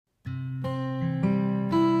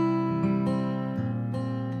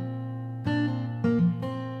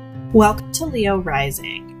Welcome to Leo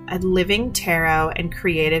Rising, a living tarot and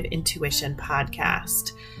creative intuition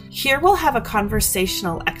podcast. Here we'll have a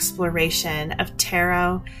conversational exploration of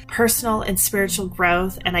tarot, personal and spiritual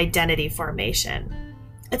growth, and identity formation.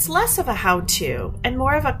 It's less of a how-to and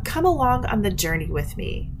more of a come along on the journey with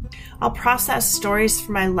me. I'll process stories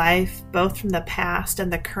from my life, both from the past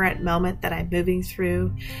and the current moment that I'm moving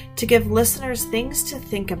through, to give listeners things to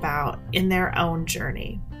think about in their own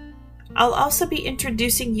journey. I'll also be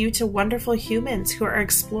introducing you to wonderful humans who are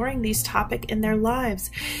exploring these topics in their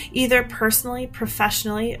lives, either personally,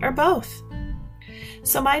 professionally, or both.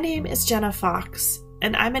 So my name is Jenna Fox,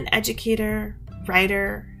 and I'm an educator,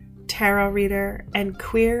 writer, tarot reader, and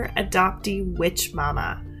queer adoptee witch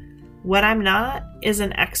mama. What I'm not is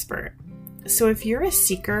an expert. So if you're a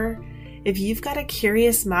seeker, if you've got a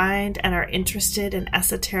curious mind and are interested in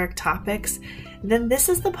esoteric topics, then this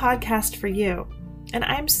is the podcast for you. And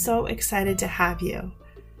I'm so excited to have you.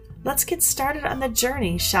 Let's get started on the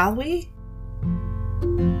journey, shall we?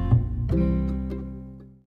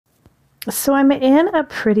 So I'm in a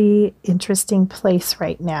pretty interesting place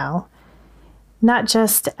right now, not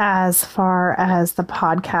just as far as the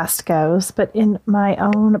podcast goes, but in my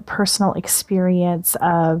own personal experience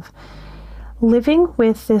of living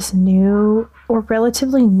with this new or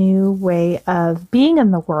relatively new way of being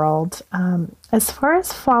in the world, as far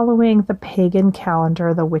as following the pagan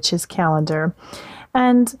calendar, the witch's calendar.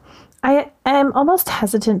 And I am almost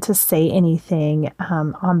hesitant to say anything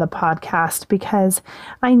on the podcast because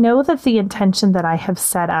I know that the intention that I have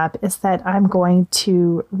set up is that I'm going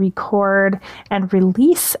to record and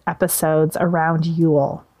release episodes around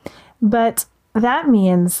Yule. But that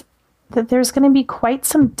means that there's going to be quite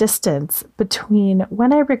some distance between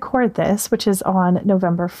when I record this, which is on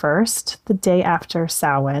November 1st, the day after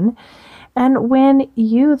Samhain, and when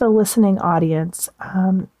you, the listening audience,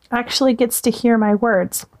 actually gets to hear my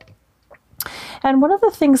words. And one of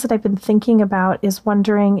the things that I've been thinking about is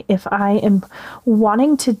wondering if I am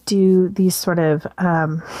wanting to do these sort of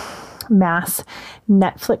mass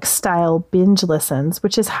Netflix style binge listens,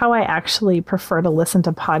 which is how I actually prefer to listen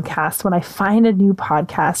to podcasts. When I find a new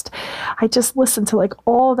podcast, I just listen to like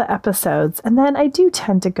all the episodes. And then I do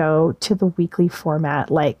tend to go to the weekly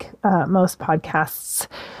format, like most podcasts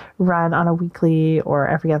run on a weekly or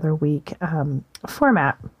every other week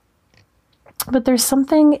format. But there's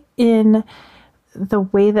something in the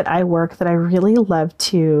way that I work that I really love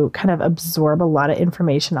to kind of absorb a lot of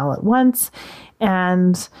information all at once.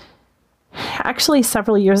 And actually,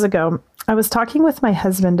 several years ago, I was talking with my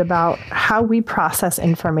husband about how we process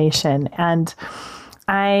information. And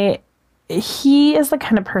he is the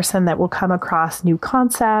kind of person that will come across new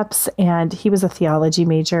concepts, and he was a theology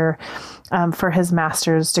major for his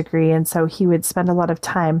master's degree. And so he would spend a lot of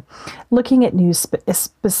time looking at new,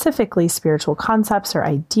 specifically spiritual concepts or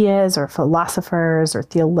ideas or philosophers or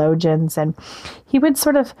theologians. And he would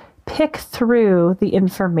sort of pick through the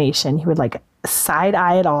information. He would like side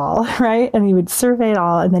eye it all, right? And he would survey it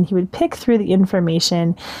all, and then he would pick through the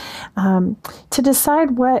information to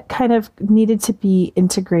decide what kind of needed to be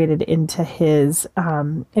integrated into his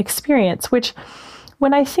experience, which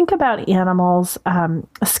when I think about animals,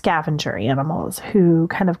 scavenger animals who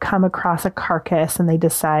kind of come across a carcass and they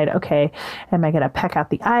decide, okay, am I going to peck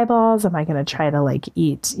out the eyeballs? Am I going to try to like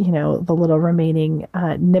eat, the little remaining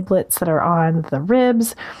niblets that are on the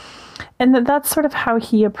ribs? And that's sort of how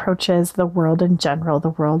he approaches the world in general, the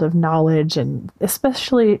world of knowledge and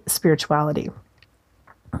especially spirituality.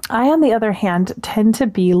 I, on the other hand, tend to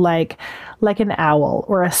be like an owl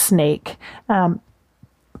or a snake. I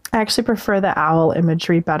actually prefer the owl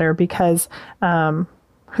imagery better because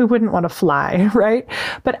who wouldn't want to fly, right?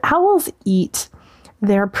 But owls eat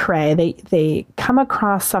their prey. They come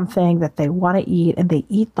across something that they want to eat and they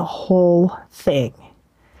eat the whole thing.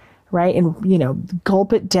 Right? And,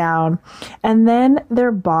 gulp it down. And then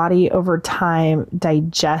their body over time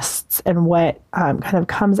digests, and what kind of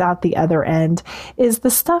comes out the other end is the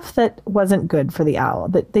stuff that wasn't good for the owl,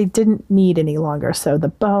 that they didn't need any longer. So the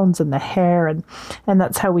bones and the hair, and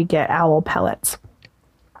that's how we get owl pellets.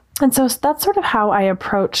 And so that's sort of how I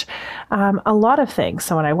approach a lot of things.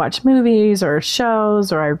 So when I watch movies or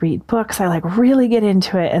shows or I read books, I like really get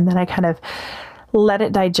into it. And then I kind of let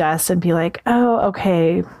it digest and be like, oh,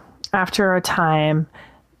 okay, after a time,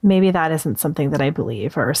 maybe that isn't something that I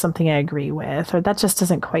believe or something I agree with, or that just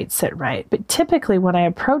doesn't quite sit right. But typically when I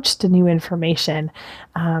approach the new information,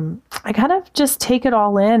 I kind of just take it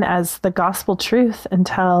all in as the gospel truth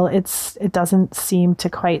until it doesn't seem to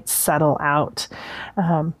quite settle out.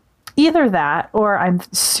 either that or I'm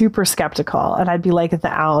super skeptical, and I'd be like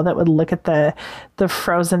the owl that would look at the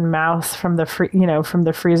frozen mouth from the from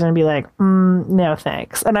the freezer and be like, no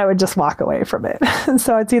thanks, and I would just walk away from it.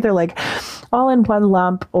 So it's either like all in one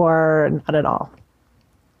lump or not at all.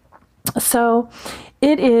 So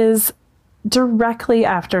it is directly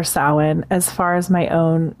after Samhain as far as my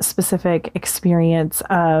own specific experience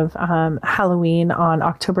of Halloween on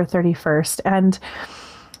October 31st. And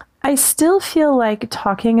I still feel like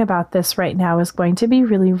talking about this right now is going to be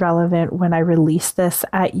really relevant when I release this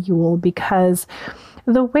at Yule, because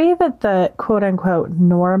the way that the quote unquote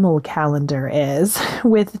normal calendar is,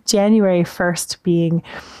 with January 1st being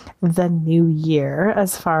the new year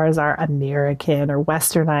as far as our American or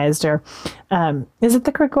westernized, or is it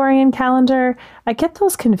the Gregorian calendar? I get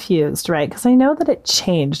those confused, right? Because I know that it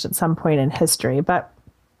changed at some point in history, but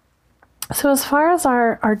so as far as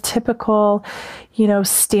our typical,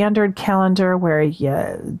 standard calendar where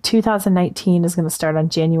 2019 is going to start on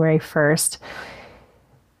January 1st,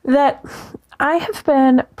 that I have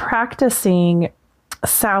been practicing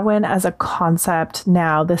Samhain as a concept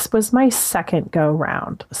now. This was my second go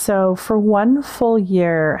round. So for one full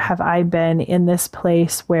year have I been in this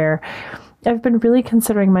place where I've been really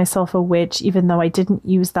considering myself a witch, even though I didn't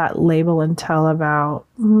use that label until about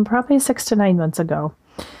probably 6 to 9 months ago.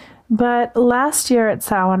 But last year at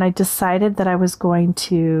Samhain, I decided that I was going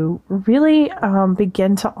to really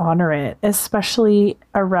begin to honor it, especially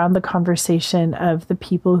around the conversation of the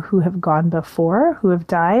people who have gone before, who have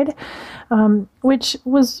died, which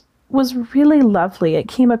was really lovely. It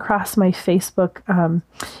came across my Facebook,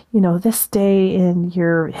 this day in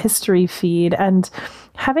your history feed, and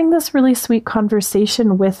having this really sweet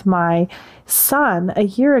conversation with my son a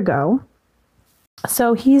year ago.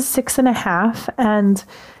 So he's 6.5, and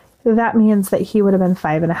that means that he would have been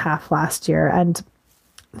 5.5 last year. And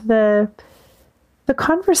the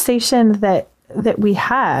conversation that we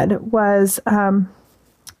had was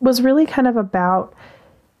really kind of about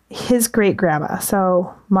his great grandma,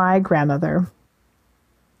 so my grandmother.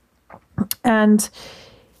 And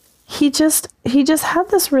he just had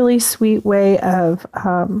this really sweet way of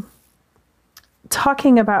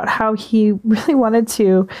talking about how he really wanted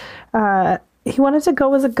to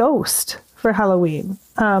go as a ghost for Halloween.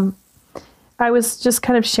 I was just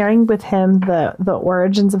kind of sharing with him the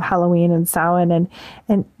origins of Halloween and Samhain,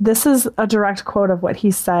 and this is a direct quote of what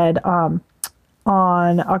he said on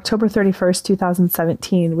October 31st,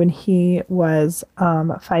 2017, when he was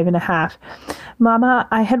 5.5. Mama,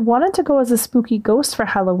 I had wanted to go as a spooky ghost for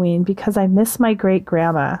Halloween because I miss my great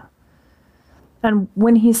grandma. And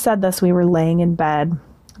when he said this, we were laying in bed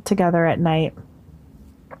together at night,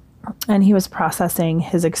 and he was processing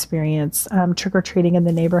his experience trick-or-treating in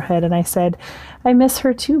the neighborhood. And I said, I miss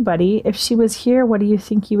her too, buddy. If she was here, what do you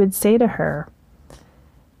think you would say to her?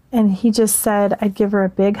 And he just said, I'd give her a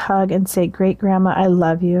big hug and say, great grandma, I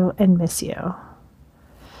love you and miss you.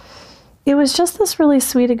 It was just this really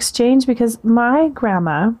sweet exchange, because my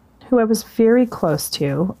grandma, who I was very close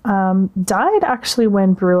to, died actually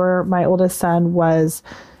when Brewer, my oldest son, was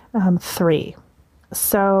 3.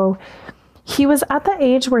 So he was at the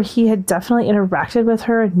age where he had definitely interacted with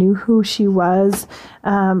her and knew who she was.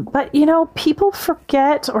 But, people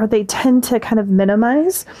forget, or they tend to kind of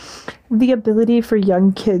minimize the ability for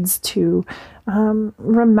young kids to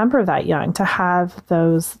remember that young, to have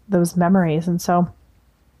those memories. And so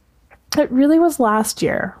it really was last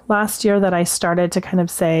year that I started to kind of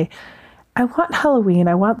say, I want Halloween,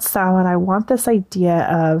 I want Samhain, I want this idea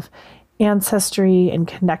of ancestry and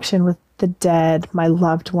connection with the dead, my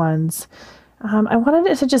loved ones. I wanted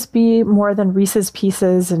it to just be more than Reese's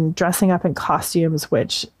Pieces and dressing up in costumes,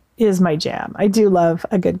 which is my jam. I do love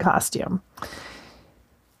a good costume.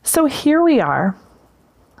 So here we are,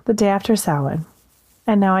 the day after Samhain.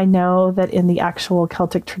 And now I know that in the actual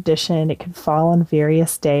Celtic tradition, it can fall on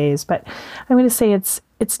various days, but I'm going to say it's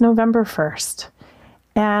November 1st.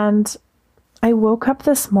 And I woke up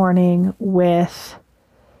this morning with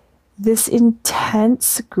this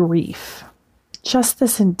intense grief. Just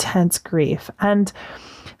this intense grief. And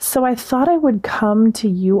so I thought I would come to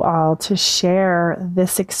you all to share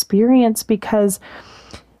this experience, because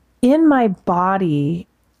in my body,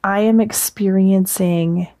 I am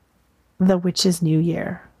experiencing the witch's new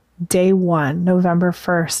year. Day 1, November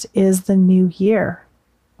 1st, is the new year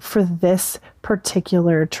for this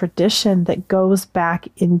particular tradition that goes back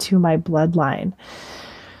into my bloodline.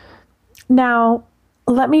 Now,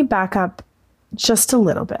 let me back up just a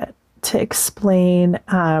little bit to explain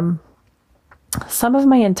some of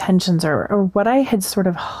my intentions, or what I had sort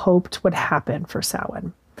of hoped would happen for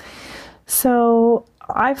Samhain. So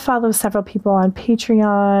I follow several people on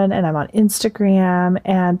Patreon and I'm on Instagram.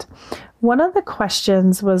 And one of the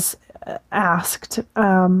questions was asked, it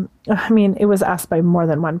was asked by more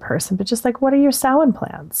than one person, but just like, what are your Samhain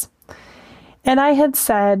plans? And I had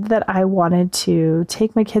said that I wanted to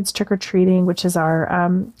take my kids trick-or-treating, which is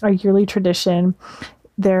our yearly tradition.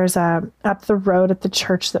 There's up the road at the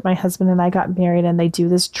church that my husband and I got married, and they do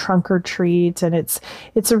this trunk or treat, and it's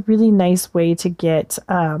a really nice way to get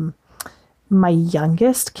my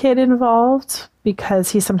youngest kid involved,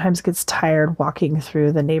 because he sometimes gets tired walking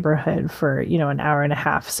through the neighborhood for, an hour and a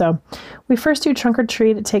half. So we first do trunk or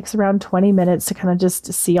treat. It takes around 20 minutes to kind of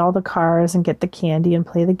just see all the cars and get the candy and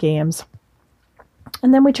play the games.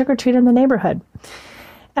 And then we trick or treat in the neighborhood.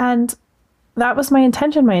 And that was my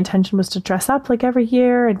intention. My intention was to dress up like every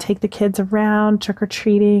year and take the kids around trick or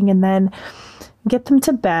treating and then get them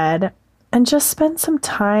to bed and just spend some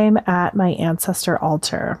time at my ancestor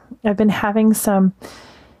altar. I've been having some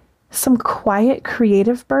quiet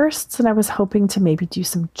creative bursts, and I was hoping to maybe do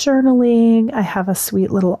some journaling. I have a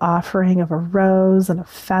sweet little offering of a rose and a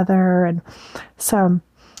feather and some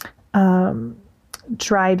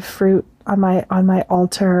dried fruit on my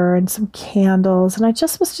altar and some candles. And I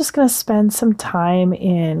was just going to spend some time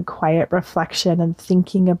in quiet reflection and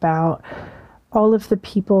thinking about all of the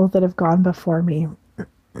people that have gone before me.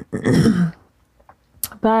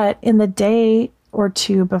 But in the day or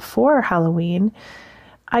two before Halloween,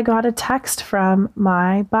 I got a text from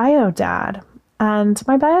my bio dad. And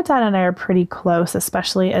my bio dad and I are pretty close,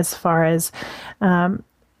 especially as far as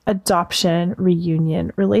adoption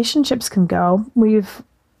reunion relationships can go. We've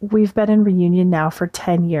been in reunion now for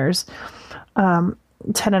 10 years, 10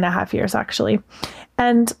 and a half years, actually.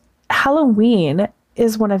 And Halloween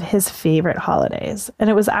is one of his favorite holidays. And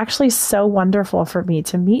it was actually so wonderful for me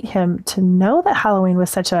to meet him, to know that Halloween was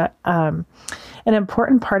such an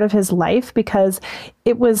important part of his life, because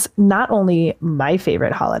it was not only my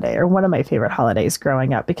favorite holiday or one of my favorite holidays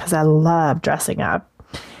growing up, because I love dressing up,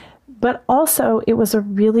 but also it was a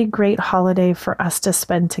really great holiday for us to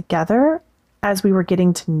spend together as we were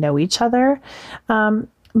getting to know each other,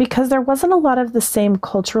 because there wasn't a lot of the same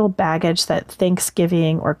cultural baggage that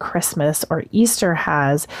Thanksgiving or Christmas or Easter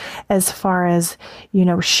has, as far as,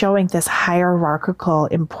 showing this hierarchical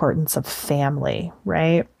importance of family,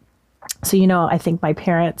 right? So, I think my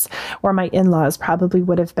parents or my in-laws probably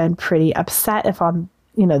would have been pretty upset if on,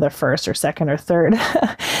 the first or second or third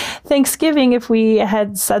Thanksgiving, if we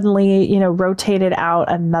had suddenly, rotated out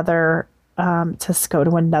another to go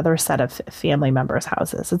to another set of family members'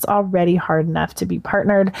 houses. It's already hard enough to be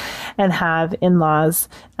partnered and have in-laws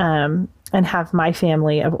and have my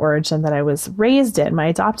family of origin that I was raised in, my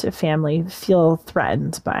adoptive family, feel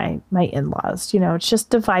threatened by my in-laws. It's just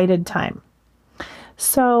divided time.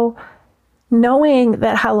 So knowing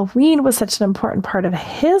that Halloween was such an important part of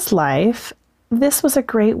his life, this was a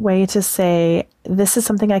great way to say, this is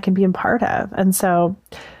something I can be a part of. And so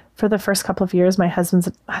for the first couple of years, my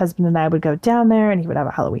husband and I would go down there, and he would have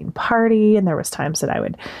a Halloween party. And there was times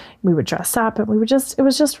that we would dress up, and it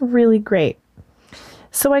was just really great.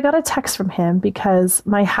 So I got a text from him because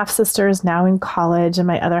my half sister is now in college and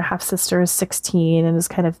my other half sister is 16 and is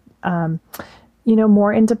kind of,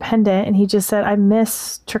 more independent. And he just said, I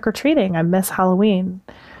miss trick-or-treating. I miss Halloween.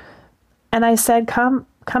 And I said, come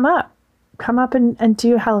up and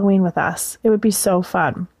do Halloween with us. It would be so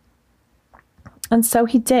fun. And so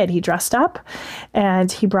he did. He dressed up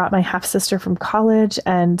and he brought my half sister from college,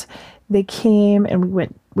 and they came and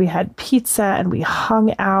we had pizza and we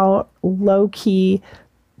hung out low key.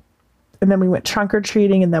 And then we went trunk or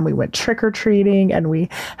treating, and then we went trick or treating, and we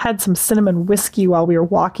had some cinnamon whiskey while we were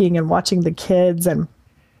walking and watching the kids. And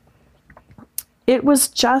it was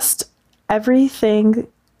just everything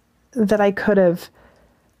that I could have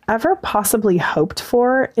ever possibly hoped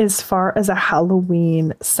for as far as a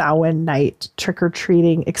Halloween Samhain night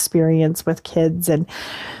trick-or-treating experience with kids. And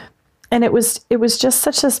it was just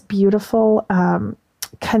such this beautiful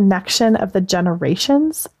connection of the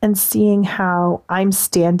generations, and seeing how I'm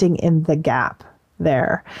standing in the gap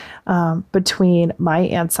there between my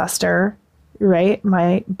ancestor, right,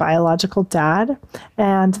 my biological dad,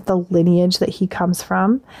 and the lineage that he comes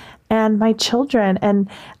from, and my children. And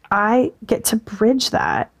I get to bridge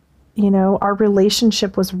that. Our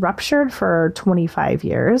relationship was ruptured for 25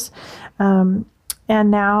 years. And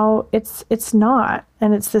now it's not.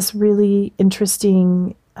 And it's this really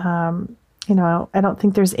interesting, I don't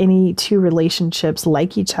think there's any two relationships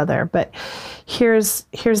like each other, but here's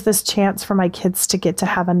this chance for my kids to get to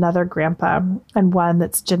have another grandpa, and one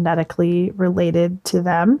that's genetically related to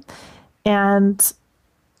them. And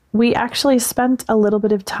we actually spent a little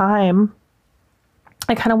bit of time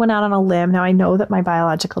I kind of went out on a limb. Now I know that my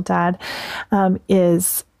biological dad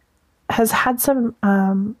has had some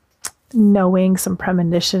knowing, some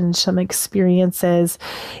premonitions, some experiences.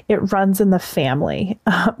 It runs in the family,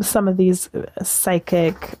 some of these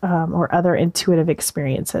psychic or other intuitive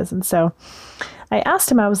experiences. And so I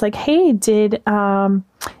asked him, I was like, hey, did Aunt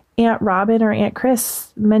Robin or Aunt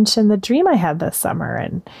Chris mention the dream I had this summer?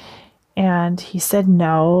 And he said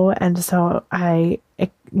no. And so I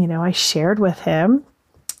shared with him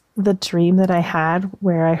the dream that I had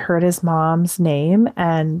where I heard his mom's name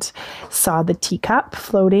and saw the teacup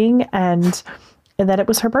floating and that it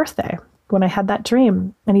was her birthday when I had that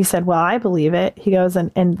dream. And he said, well, I believe it. He goes,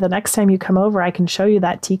 and the next time you come over, I can show you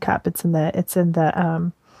that teacup. It's in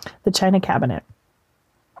the china cabinet.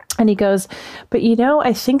 And he goes, but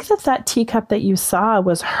I think that teacup that you saw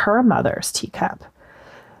was her mother's teacup,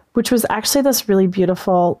 which was actually this really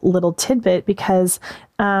beautiful little tidbit because,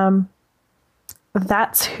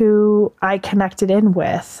 that's who I connected in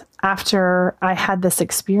with after I had this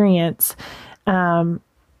experience.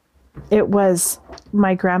 It was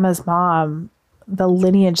my grandma's mom, the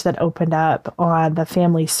lineage that opened up on the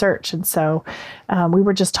family search. And so we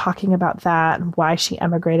were just talking about that and why she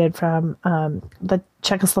emigrated from the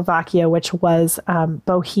Czechoslovakia, which was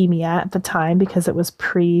Bohemia at the time because it was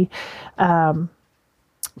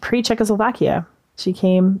pre-Czechoslovakia. She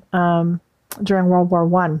came during World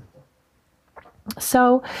War I.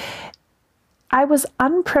 So I was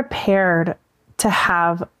unprepared to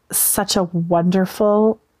have such a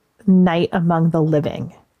wonderful night among the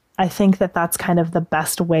living. I think that that's kind of the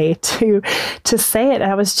best way to say it.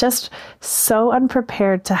 I was just so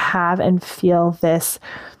unprepared to have and feel this,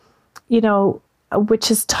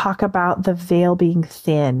 which is talk about the veil being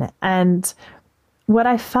thin. And what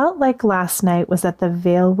I felt like last night was that the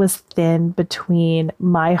veil was thin between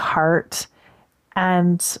my heart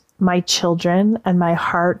and my children and my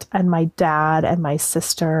heart and my dad and my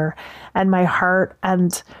sister and my heart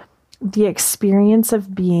and the experience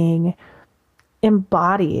of being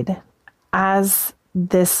embodied as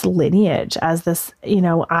this lineage, as this,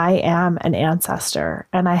 I am an ancestor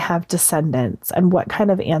and I have descendants, and what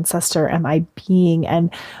kind of ancestor am I being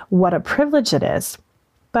and what a privilege it is.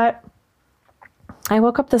 But I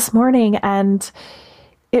woke up this morning and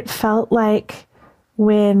it felt like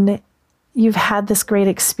when you've had this great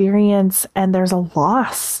experience and there's a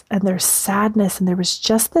loss and there's sadness and there was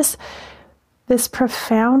just this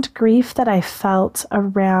profound grief that I felt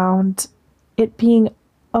around it being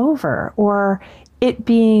over or it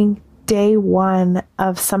being day one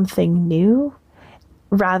of something new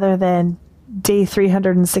rather than day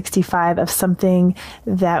 365 of something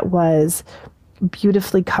that was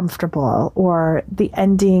beautifully comfortable, or the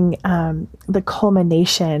ending, the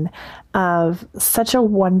culmination of such a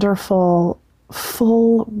wonderful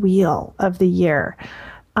full wheel of the year.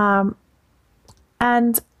 And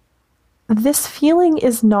this feeling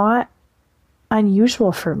is not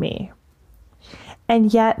unusual for me.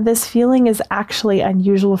 And yet this feeling is actually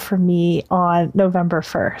unusual for me on November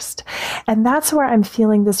 1st. And that's where I'm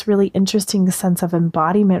feeling this really interesting sense of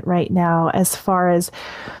embodiment right now, as far as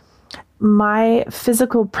my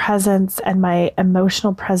physical presence and my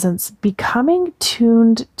emotional presence becoming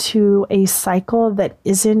tuned to a cycle that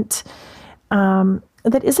isn't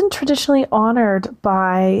traditionally honored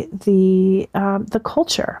by the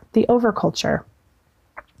culture, the overculture.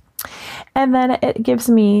 And then it gives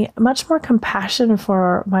me much more compassion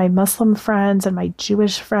for my Muslim friends and my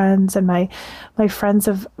Jewish friends and my friends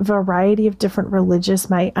of variety of different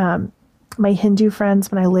religious, my Hindu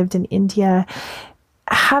friends when I lived in India,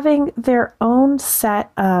 having their own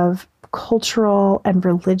set of cultural and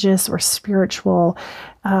religious or spiritual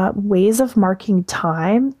ways of marking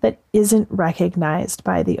time that isn't recognized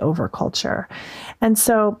by the overculture. And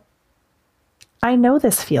so I know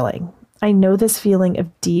this feeling. I know this feeling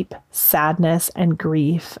of deep sadness and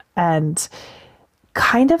grief and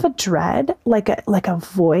kind of a dread, like a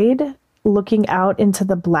void looking out into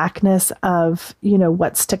the blackness of,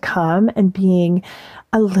 what's to come, and being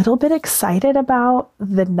a little bit excited about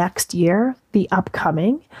the next year, the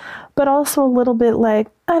upcoming, but also a little bit like,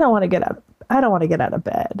 I don't want to get up. I don't want to get out of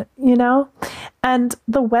bed, And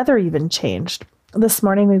the weather even changed. This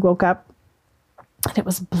morning we woke up and it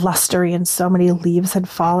was blustery and so many leaves had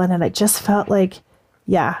fallen. And I just felt like,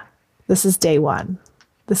 yeah, this is day one.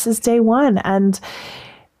 This is day one. And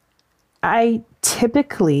I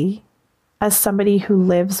typically, as somebody who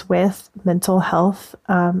lives with mental health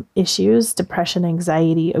issues, depression,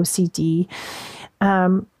 anxiety, OCD,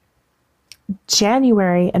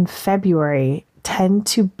 January and February tend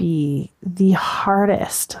to be the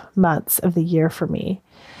hardest months of the year for me.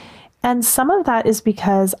 And some of that is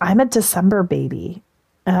because I'm a December baby.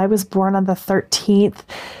 I was born on the 13th,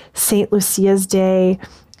 St. Lucia's Day,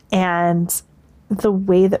 and the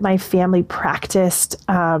way that my family practiced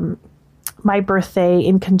my birthday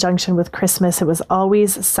in conjunction with Christmas, it was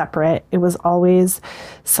always separate. It was always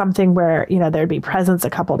something where, there'd be presents a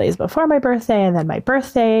couple days before my birthday and then my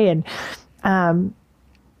birthday. And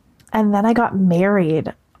then I got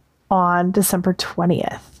married on December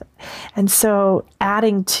 20th. And so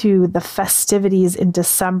adding to the festivities in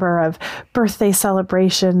December of birthday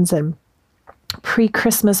celebrations and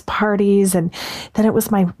pre-Christmas parties, and then it was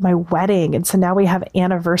my wedding. And so now we have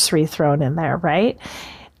anniversary thrown in there, right?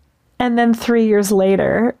 And then 3 years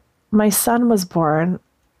later, my son was born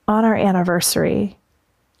on our anniversary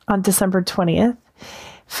on December 20th,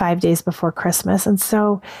 5 days before Christmas. And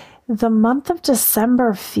so the month of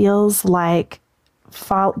December feels like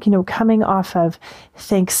coming off of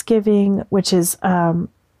Thanksgiving, which is, I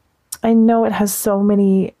know it has so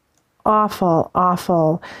many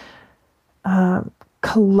awful,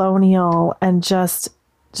 colonial and just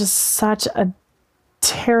such a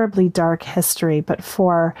terribly dark history. But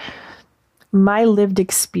for my lived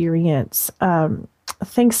experience,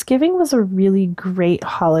 Thanksgiving was a really great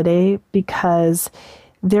holiday because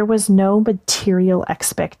there was no material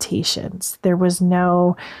expectations. There was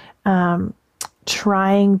no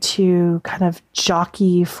trying to kind of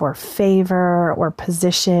jockey for favor or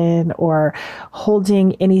position or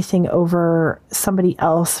holding anything over somebody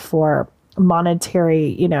else for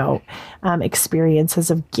monetary, experiences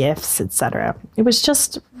of gifts, etc. It was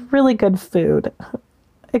just really good food,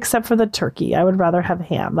 except for the turkey. I would rather have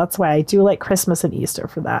ham. That's why I do like Christmas and Easter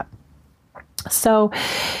for that. So,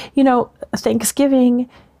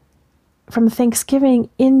 from Thanksgiving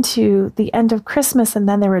into the end of Christmas, and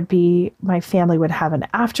then my family would have an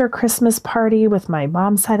after Christmas party with my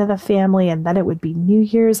mom's side of the family, and then it would be New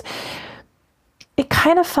Year's. It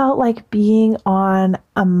kind of felt like being on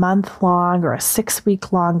a month-long or a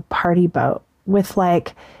 6-week-long party boat with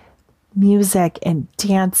like music and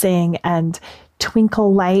dancing and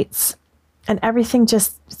twinkle lights, and everything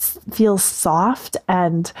just feels soft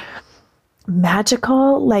and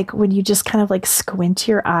magical, like when you just kind of like squint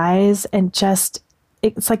your eyes and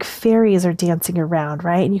it's like fairies are dancing around,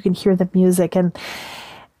 right? And you can hear the music. And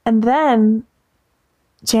then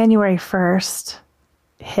January 1st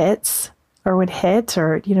would hit,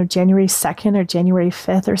 or January 2nd or January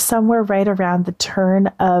 5th, or somewhere right around the turn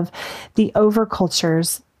of the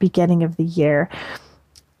overculture's beginning of the year.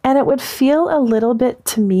 And it would feel a little bit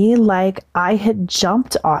to me like I had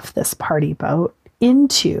jumped off this party boat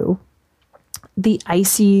into the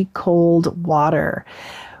icy cold water,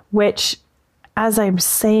 which, as I'm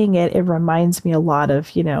saying it, it reminds me a lot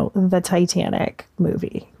of, the Titanic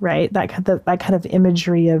movie, right? That kind of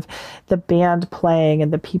imagery of the band playing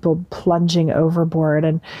and the people plunging overboard.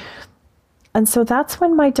 And so that's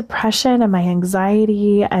when my depression and my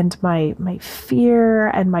anxiety and my fear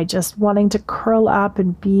and my just wanting to curl up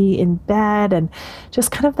and be in bed and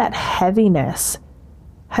just kind of that heaviness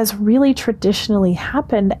has really traditionally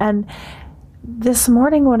happened. And this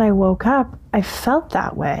morning when I woke up, I felt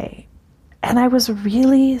that way. And I was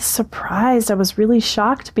really surprised. I was really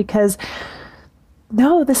shocked because,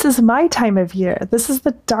 no, this is my time of year. This is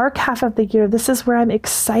the dark half of the year. This is where I'm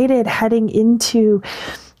excited heading into,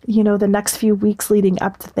 the next few weeks leading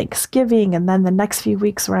up to Thanksgiving. And then the next few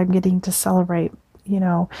weeks where I'm getting to celebrate,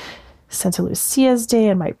 Santa Lucia's Day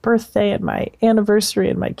and my birthday and my anniversary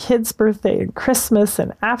and my kid's birthday and Christmas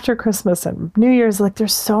and after Christmas and New Year's. Like,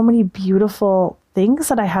 there's so many beautiful things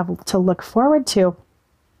that I have to look forward to.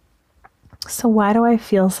 So why do I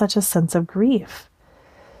feel such a sense of grief?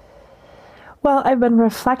 Well, I've been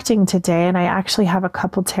reflecting today, and I actually have a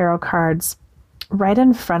couple tarot cards right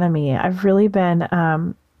in front of me. I've really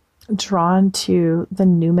been drawn to the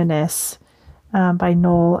Numinous by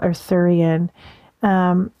Noel Arthurian.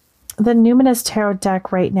 The Numinous Tarot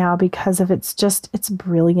deck right now because of its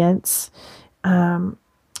brilliance. And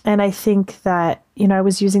I think that, I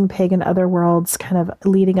was using Pagan Otherworlds kind of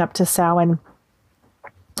leading up to Samhain,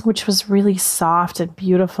 which was really soft and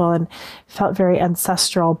beautiful and felt very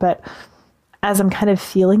ancestral. But as I'm kind of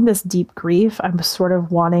feeling this deep grief, I'm sort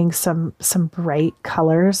of wanting some bright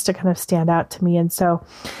colors to kind of stand out to me. And so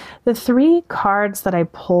the 3 cards that I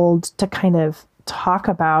pulled to kind of talk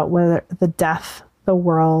about were the Death, the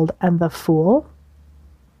World, and the Fool.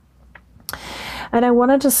 And I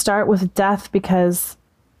wanted to start with death because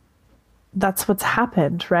that's what's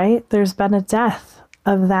happened, right? There's been a death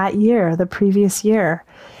of that year, the previous year.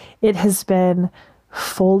 It has been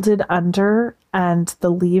folded under and the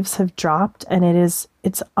leaves have dropped, and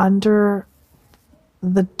it's under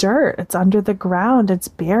the dirt. It's under the ground. It's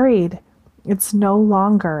buried. It's no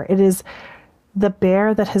longer. It is the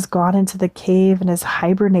bear that has gone into the cave and is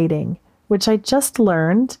hibernating, which I just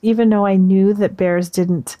learned, even though I knew that bears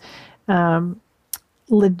didn't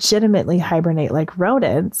legitimately hibernate like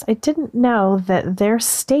rodents, I didn't know that their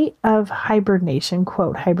state of hibernation,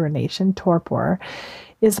 quote, hibernation, torpor,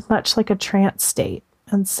 is much like a trance state.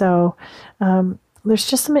 And so there's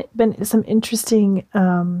just been some interesting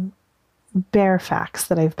bear facts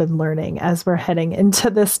that I've been learning as we're heading into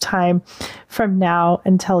this time from now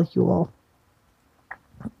until Yule.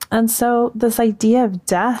 And so this idea of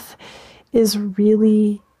death is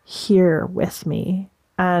really here with me.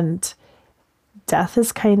 And death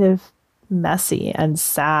is kind of messy and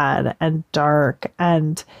sad and dark.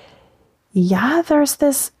 And yeah, there's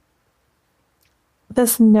this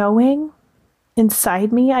knowing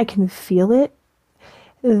inside me, I can feel it,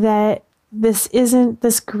 that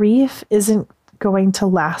this grief isn't going to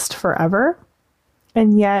last forever.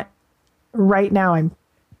 And yet right now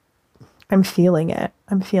I'm feeling it.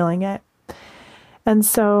 I'm feeling it. And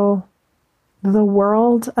so the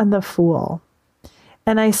world and the fool.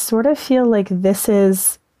 And I sort of feel like this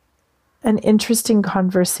is an interesting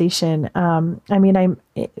conversation.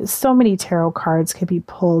 So many tarot cards could be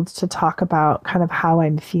pulled to talk about kind of how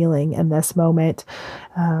I'm feeling in this moment.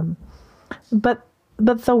 But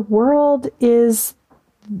the world is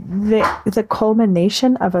the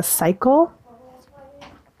culmination of a cycle.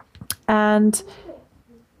 And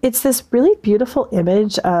it's this really beautiful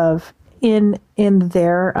image of in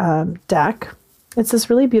their deck. It's this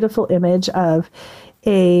really beautiful image of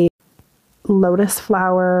a lotus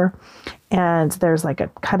flower, and there's like a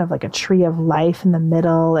kind of like a tree of life in the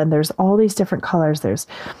middle, and there's all these different colors. There's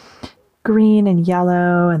green and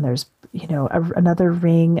yellow, and there's another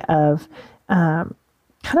ring of kind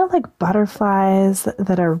of like butterflies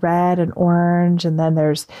that are red and orange, and then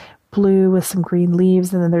there's blue with some green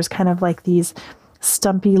leaves, and then there's kind of like these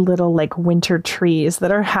stumpy little like winter trees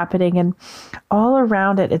that are happening, and all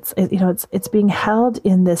around it it's being held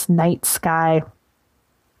in this night sky.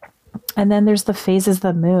 And then there's the phases of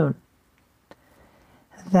the moon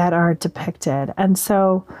that are depicted. And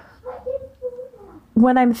so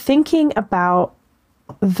when I'm thinking about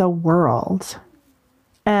the world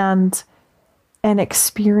and an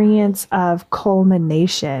experience of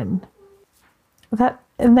culmination, that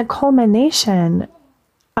in the culmination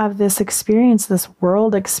of this experience, this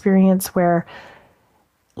world experience where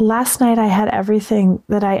last night I had everything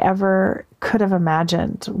that I ever could have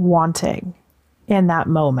imagined wanting in that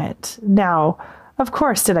moment. Now, of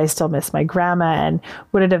course, did I still miss my grandma, and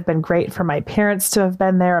would it have been great for my parents to have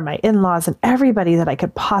been there, and my in-laws, and everybody that I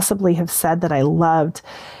could possibly have said that I loved?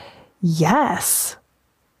 Yes.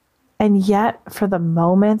 And yet, for the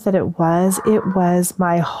moment that it was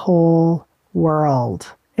my whole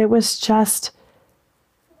world. It was just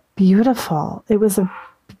beautiful. It was a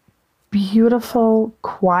beautiful,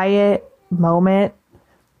 quiet moment.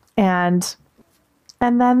 And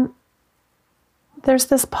then there's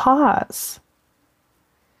this pause.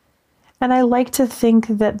 And I like to think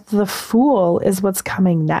that the Fool is what's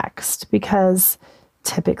coming next, because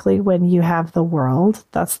typically when you have the World,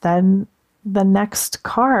 that's then the next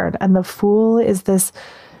card. And the Fool is this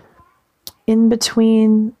in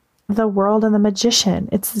between the World and the Magician.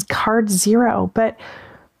 It's card 0. But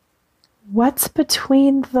what's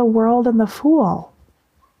between the World and the Fool?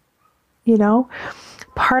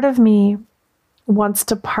 Part of me wants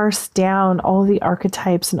to parse down all the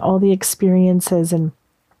archetypes and all the experiences and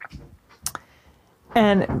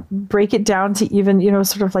break it down to even,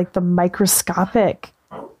 sort of like the microscopic,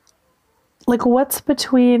 like what's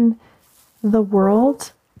between the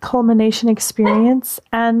World culmination experience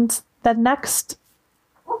and the next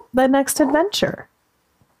adventure.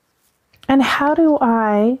 And how do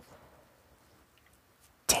I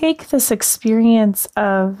take this experience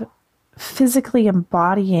of physically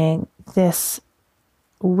embodying this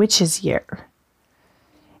witch's year,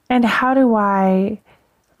 and how do I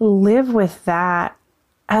live with that,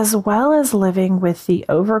 as well as living with the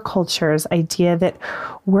overculture's idea that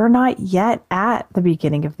we're not yet at the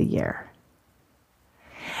beginning of the year?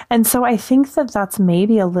 And so I think that that's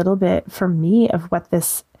maybe a little bit for me of what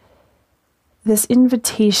this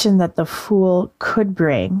invitation that the Fool could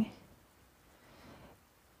bring.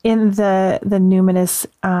 In the Numinous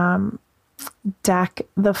deck,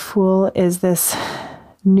 the Fool is this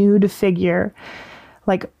nude figure,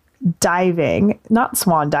 like diving, not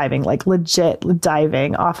swan diving, like legit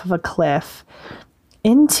diving off of a cliff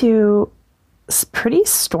into pretty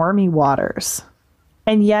stormy waters.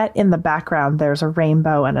 And yet in the background, there's a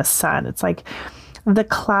rainbow and a sun. It's like the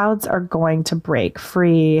clouds are going to break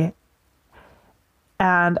free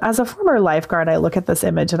And as a former lifeguard, I look at this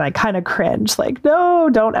image and I kind of cringe, like, no,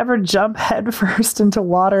 don't ever jump head first into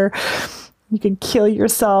water. You could kill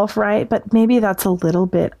yourself, right? But maybe that's a little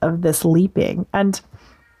bit of this leaping. And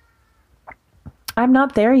I'm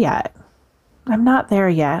not there yet. I'm not there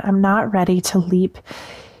yet. I'm not ready to leap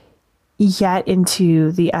yet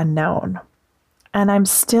into the unknown. And I'm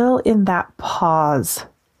still in that pause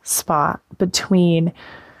spot between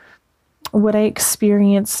what I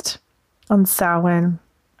experienced on Samhain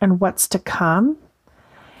and what's to come.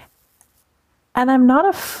 And I'm not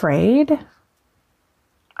afraid.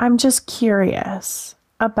 I'm just curious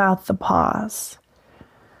about the pause.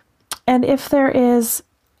 And if there is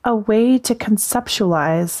a way to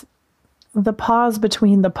conceptualize the pause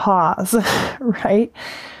between the pause, right?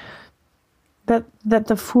 That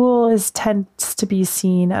the fool tends to be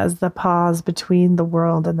seen as the pause between the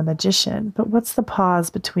world and the magician. But what's the pause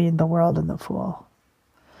between the world and the fool?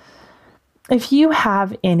 If you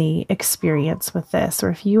have any experience with this, or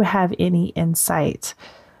if you have any insight,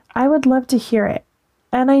 I would love to hear it.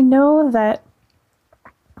 And I know that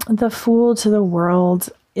the fool to the world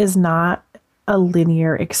is not a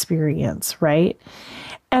linear experience, right?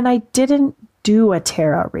 And I didn't do a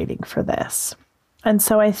tarot reading for this. And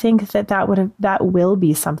so I think that will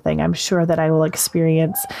be something I'm sure that I will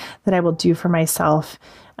experience, that I will do for myself,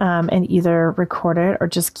 and either record it or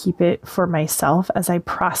just keep it for myself as I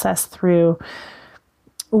process through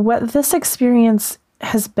what this experience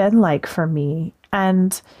has been like for me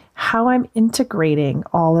and how I'm integrating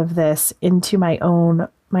all of this into my own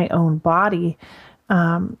body,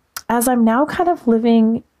 as I'm now kind of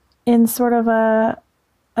living in sort of a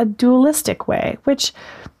dualistic way, which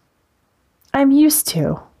I'm used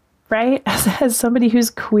to, right? As somebody who's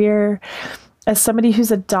queer, as somebody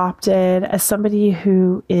who's adopted, as somebody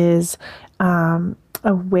who is a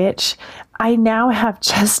witch, I now have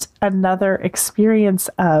just another experience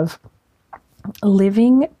of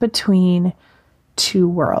living between two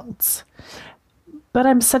worlds. But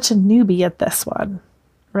I'm such a newbie at this one,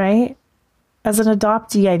 right? As an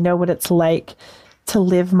adoptee, I know what it's like to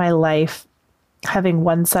live my life having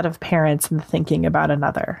one set of parents and thinking about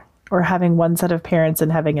another, or having one set of parents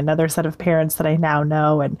and having another set of parents that I now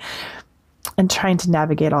know, and trying to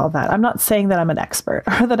navigate all that. I'm not saying that I'm an expert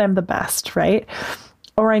or that I'm the best, right?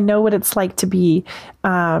 Or I know what it's like to be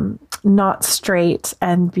not straight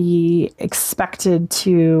and be expected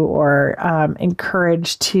to, or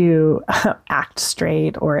encouraged to act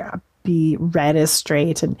straight or be read as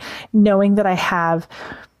straight, and knowing that I have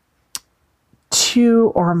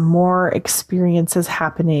two or more experiences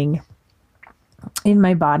happening in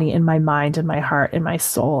my body, in my mind, in my heart, in my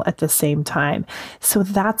soul at the same time. So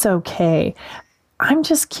that's okay. I'm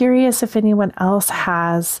just curious if anyone else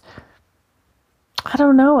has, I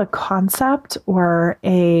don't know, a concept or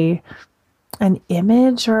an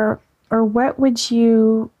image, or what would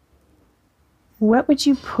you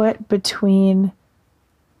put between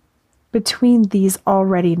these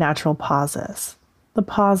already natural pauses, the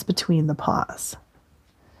pause between the pause.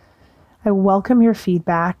 I welcome your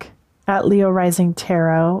feedback at Leo Rising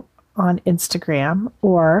Tarot on Instagram,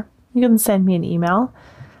 or you can send me an email,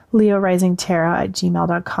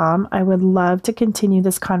 leorisingtarot@gmail.com. I would love to continue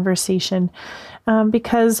this conversation,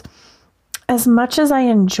 because as much as I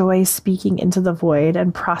enjoy speaking into the void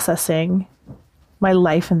and processing my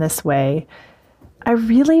life in this way, I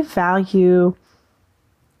really value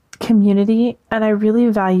community and I really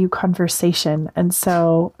value conversation. And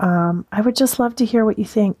so I would just love to hear what you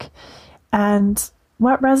think and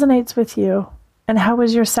what resonates with you, and how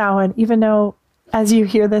was your Samhain, even though as you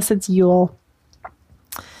hear this, it's Yule.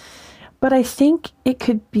 But I think it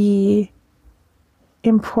could be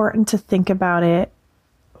important to think about it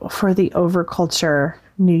for the overculture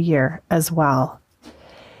New Year as well.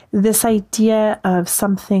 This idea of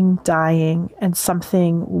something dying and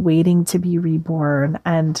something waiting to be reborn,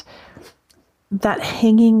 and that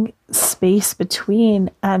hanging space between.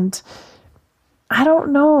 And I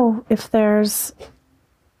don't know if there's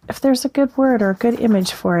a good word or a good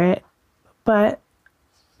image for it, but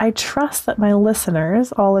I trust that my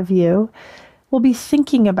listeners, all of you, will be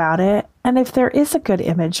thinking about it. And if there is a good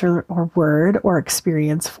image or word or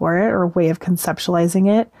experience for it, or a way of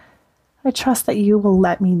conceptualizing it, I trust that you will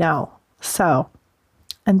let me know. So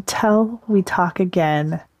until we talk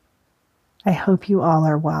again, I hope you all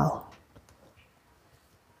are well.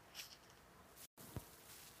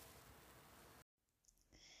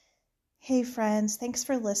 Hey friends, thanks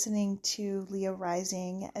for listening to Leo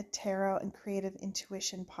Rising, a tarot and creative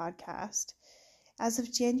intuition podcast. As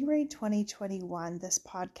of January 2021, this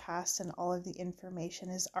podcast and all of the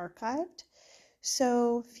information is archived.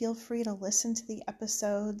 So feel free to listen to the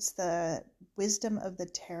episodes. The wisdom of the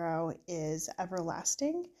tarot is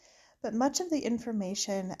everlasting, but much of the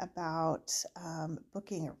information about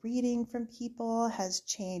booking a reading from people has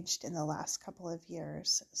changed in the last couple of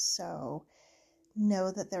years. So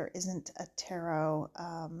know that there isn't a tarot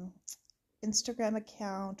Instagram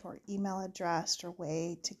account or email address or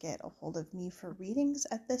way to get a hold of me for readings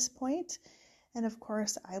at this point. And of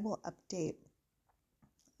course, I will update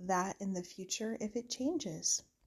that in the future if it changes.